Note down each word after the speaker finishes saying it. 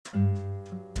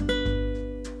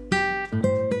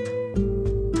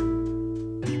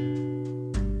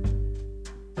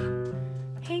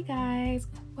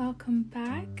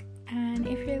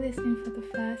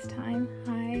first time,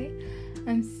 hi.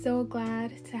 I'm so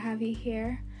glad to have you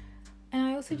here. And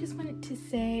I also just wanted to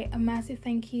say a massive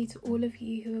thank you to all of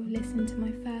you who have listened to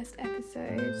my first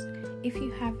episode. If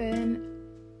you haven't,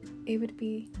 it would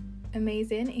be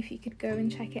amazing if you could go and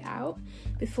check it out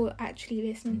before actually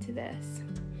listening to this.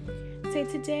 So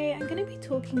today I'm going to be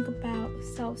talking about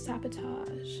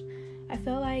self-sabotage. I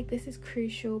feel like this is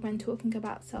crucial when talking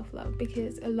about self-love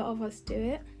because a lot of us do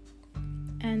it.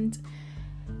 And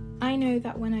I know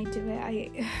that when I do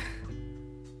it,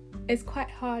 it's quite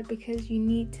hard because you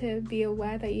need to be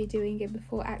aware that you're doing it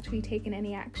before actually taking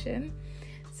any action.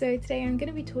 So today I'm going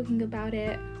to be talking about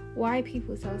it, why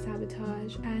people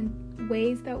self-sabotage, and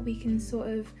ways that we can sort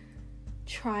of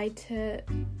try to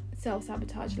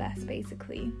self-sabotage less,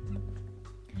 basically.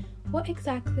 What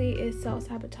exactly is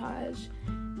self-sabotage?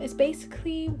 It's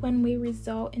basically when we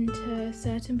result into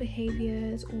certain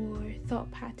behaviors or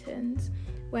thought patterns,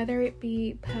 whether it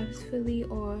be purposefully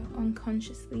or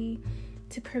unconsciously,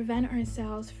 to prevent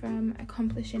ourselves from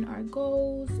accomplishing our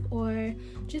goals or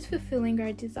just fulfilling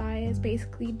our desires,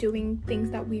 basically doing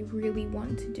things that we really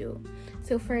want to do.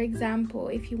 So for example,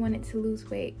 if you wanted to lose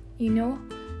weight, you know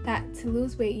that to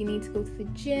lose weight you need to go to the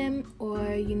gym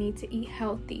or you need to eat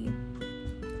healthy.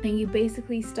 And you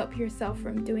basically stop yourself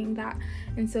from doing that.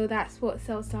 And so that's what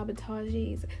self-sabotage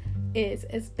is.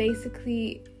 It's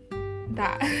basically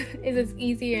that. It's as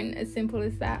easy and as simple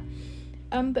as that.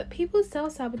 But people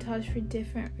self-sabotage for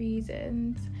different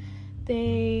reasons.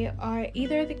 They are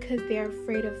either because they're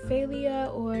afraid of failure,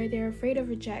 or they're afraid of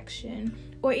rejection,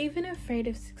 or even afraid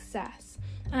of success.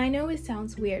 And I know it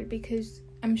sounds weird because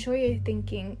I'm sure you're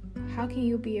thinking, how can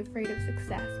you be afraid of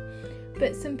success?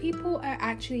 But some people are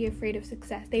actually afraid of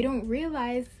success. They don't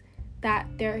realize that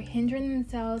they're hindering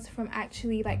themselves from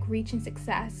actually reaching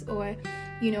success, or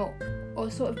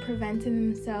or sort of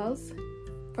preventing themselves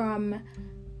from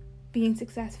being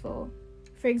successful.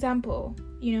 For example,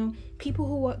 people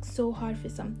who work so hard for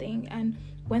something, and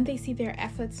when they see their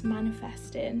efforts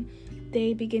manifesting,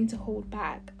 they begin to hold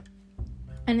back.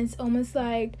 And it's almost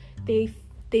like they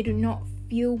do not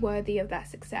feel worthy of that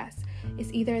success.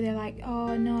 It's either they're like,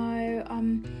 oh no,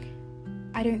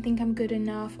 I don't think I'm good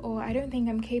enough, or I don't think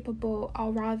I'm capable.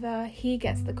 I'll rather he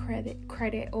gets the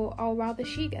credit, or I'll rather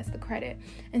she gets the credit.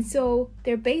 And so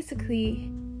they're basically,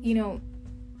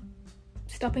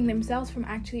 stopping themselves from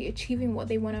actually achieving what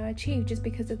they want to achieve just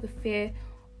because of the fear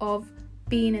of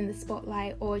being in the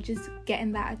spotlight or just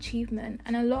getting that achievement.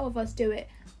 And a lot of us do it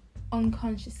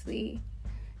unconsciously.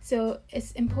 So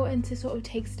it's important to sort of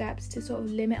take steps to sort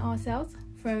of limit ourselves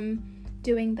from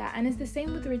doing that. And it's the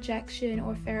same with rejection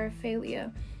or fear of failure.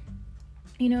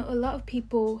 A lot of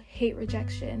people hate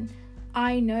rejection.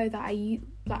 I know that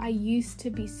I used to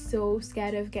be so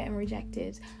scared of getting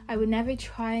rejected. I would never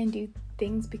try and do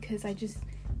things because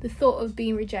the thought of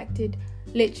being rejected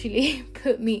literally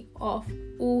put me off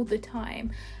all the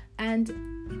time. And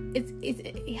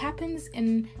it happens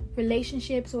in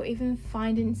relationships or even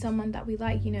finding someone that we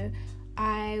like.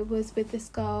 I was with this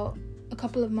girl a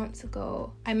couple of months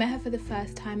ago. I met her for the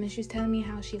first time and she was telling me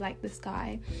how she liked this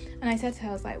guy. And I said to her,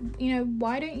 I was like,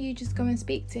 why don't you just go and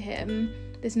speak to him?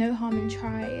 There's no harm in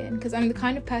trying. Because I'm the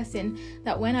kind of person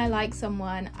that when I like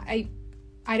someone,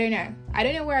 I don't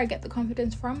know where I get the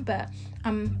confidence from, but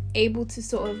I'm able to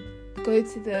sort of go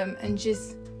to them and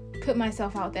just put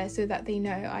myself out there so that they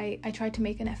know I try to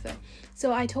make an effort.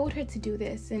 So I told her to do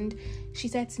this, and she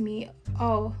said to me,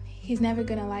 oh, he's never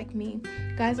gonna like me.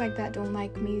 Guys like that don't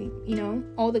like me.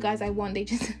 All the guys I want, they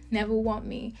just never want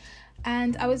me.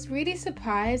 And I was really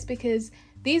surprised because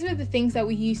these were the things that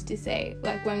we used to say,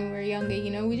 when we were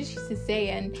younger, we just used to say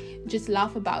and just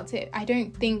laugh about it. I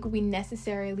don't think we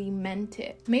necessarily meant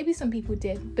it. Maybe some people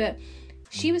did, but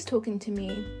she was talking to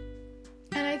me,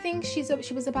 and I think she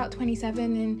was about 27,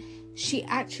 and she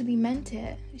actually meant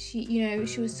it.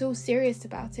 She was so serious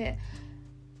about it.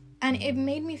 And it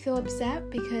made me feel upset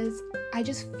because I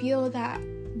just feel that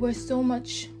we're so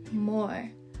much more,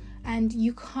 and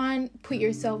you can't put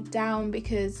yourself down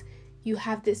because you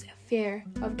have this fear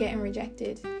of getting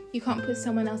rejected. You can't put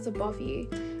someone else above you.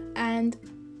 And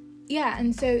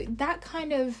so that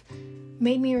kind of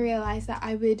made me realize that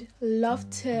I would love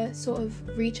to sort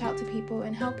of reach out to people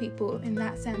and help people in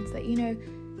that sense that,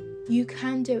 you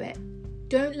can do it.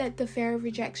 Don't let the fear of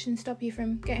rejection stop you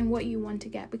from getting what you want to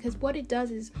get, because what it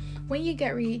does is when you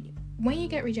get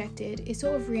rejected, it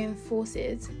sort of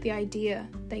reinforces the idea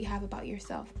that you have about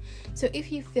yourself. So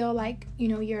if you feel like,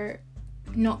 you're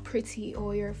not pretty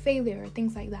or you're a failure or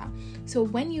things like that, so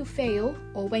when you fail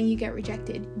or when you get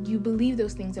rejected, you believe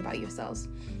those things about yourselves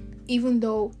even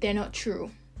though they're not true.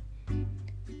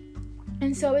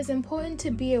 And so it's important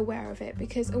to be aware of it,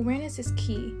 because awareness is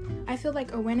key. I feel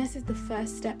like awareness is the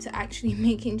first step to actually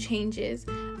making changes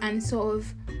and sort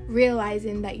of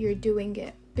realizing that you're doing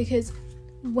it. Because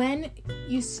when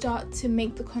you start to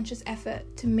make the conscious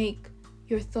effort to make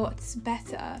your thoughts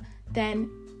better, then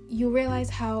you realize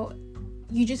how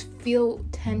you just feel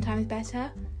 10 times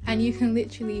better, and you can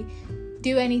literally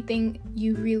do anything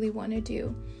you really want to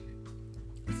do.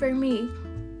 For me,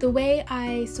 the way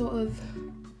I sort of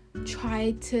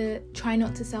try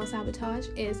not to self-sabotage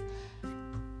is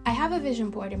I have a vision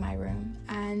board in my room,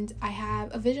 and I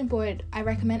have a vision board. I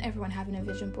recommend everyone having a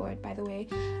vision board, by the way.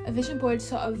 A vision board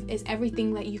sort of is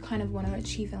everything that you kind of want to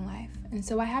achieve in life. And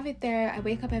so I have it there. I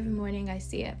wake up every morning, I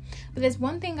see it. But there's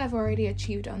one thing I've already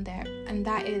achieved on there, and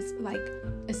that is like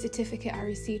a certificate I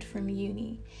received from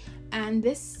uni. And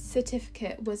this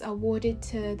certificate was awarded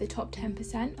to the top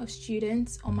 10% of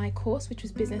students on my course, which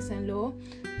was business and law,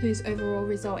 whose overall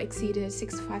result exceeded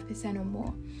 65% or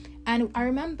more. And I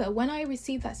remember when I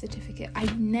received that certificate, I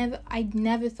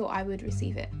never thought I would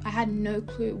receive it. I had no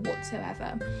clue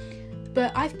whatsoever.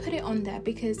 But I've put it on there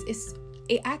because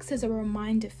it acts as a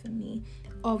reminder for me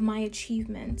of my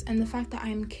achievements and the fact that I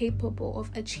am capable of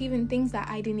achieving things that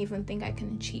I didn't even think I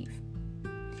can achieve.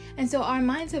 And so our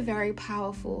minds are very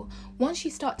powerful. Once you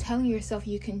start telling yourself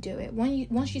you can do it,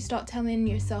 once you start telling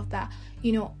yourself that,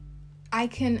 I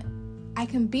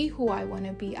can be who I want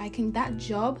to be. That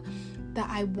job that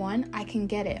I want, I can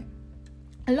get it.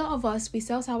 A lot of us, we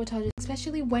self-sabotage,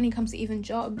 especially when it comes to even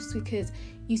jobs, because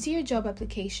you see your job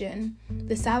application,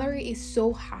 the salary is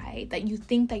so high that you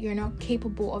think that you're not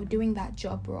capable of doing that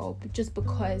job role just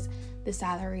because the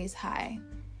salary is high.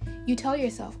 You tell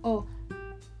yourself,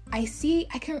 I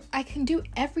can do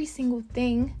every single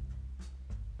thing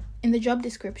in the job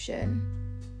description,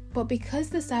 but because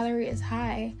the salary is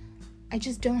high, I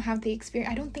just don't have the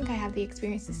experience. I don't think I have the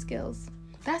experience and skills.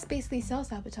 That's basically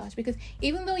self-sabotage, because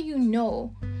even though you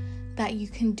know that you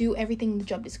can do everything in the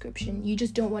job description, you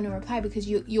just don't want to apply because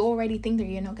you already think that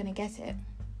you're not going to get it.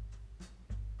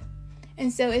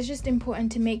 And so it's just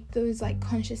important to make those like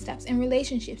conscious steps. In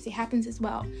relationships, it happens as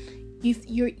well.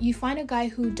 You find a guy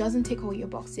who doesn't tick all your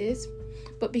boxes,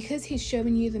 but because he's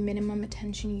showing you the minimum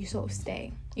attention, you sort of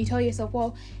stay. You tell yourself,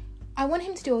 well, I want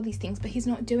him to do all these things, but he's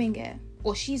not doing it,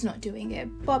 or she's not doing it.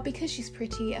 But because she's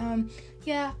pretty, I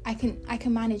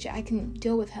can manage it. I can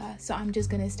deal with her, so I'm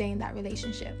just gonna stay in that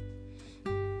relationship.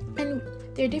 And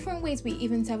there are different ways we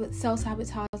even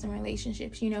self-sabotage in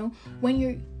relationships.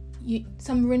 When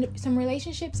some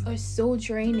relationships are so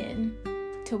draining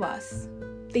to us.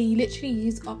 They literally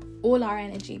use up all our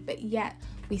energy, but yet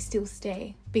we still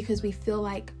stay because we feel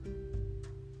like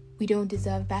we don't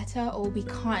deserve better or we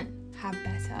can't have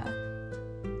better.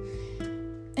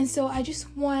 And so I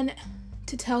just want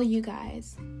to tell you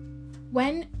guys,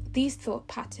 when these thought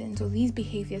patterns or these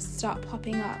behaviors start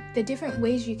popping up, there are different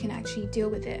ways you can actually deal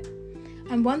with it.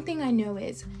 And one thing I know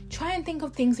is try and think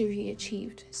of things that you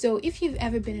achieved. So if you've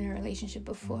ever been in a relationship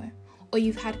before, or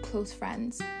you've had close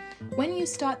friends, when you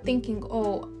start thinking,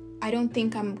 I don't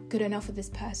think I'm good enough for this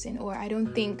person, or I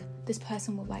don't think this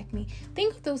person will like me,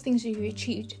 think of those things that you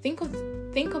achieved. Think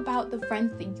about the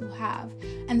friends that you have,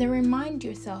 and then remind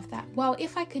yourself that, well,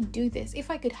 if I could do this,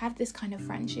 if I could have this kind of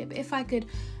friendship, if I could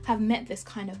have met this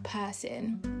kind of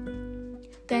person,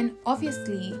 then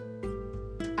obviously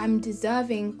I'm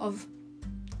deserving of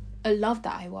a love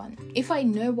that I want. If I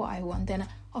know what I want, then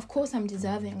of course I'm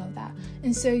deserving of that.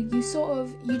 And so you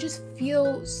just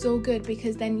feel so good,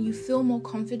 because then you feel more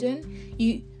confident.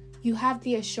 You have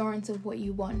the assurance of what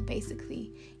you want,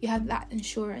 basically. You have that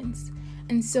assurance.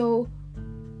 And so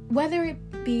whether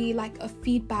it be like a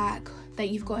feedback that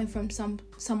you've gotten from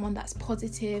someone that's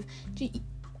positive,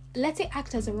 let it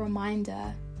act as a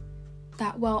reminder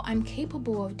that, well, I'm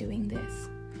capable of doing this.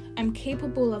 I'm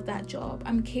capable of that job.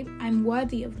 I'm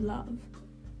worthy of love.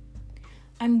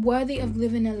 I'm worthy of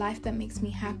living a life that makes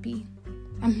me happy.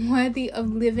 I'm worthy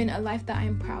of living a life that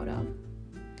I'm proud of.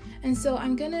 And so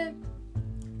I'm going to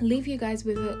leave you guys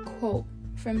with a quote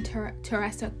from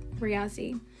Teresa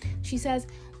Riazi. She says,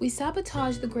 "We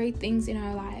sabotage the great things in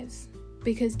our lives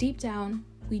because deep down,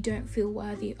 we don't feel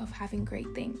worthy of having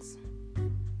great things."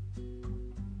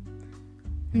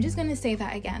 I'm just going to say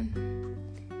that again.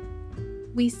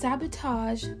 We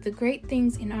sabotage the great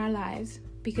things in our lives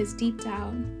because deep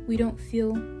down, we don't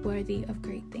feel worthy of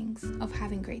great things, of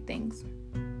having great things.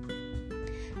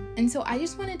 And so I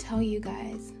just want to tell you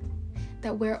guys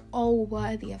that we're all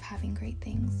worthy of having great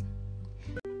things.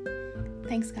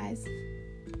 Thanks, guys.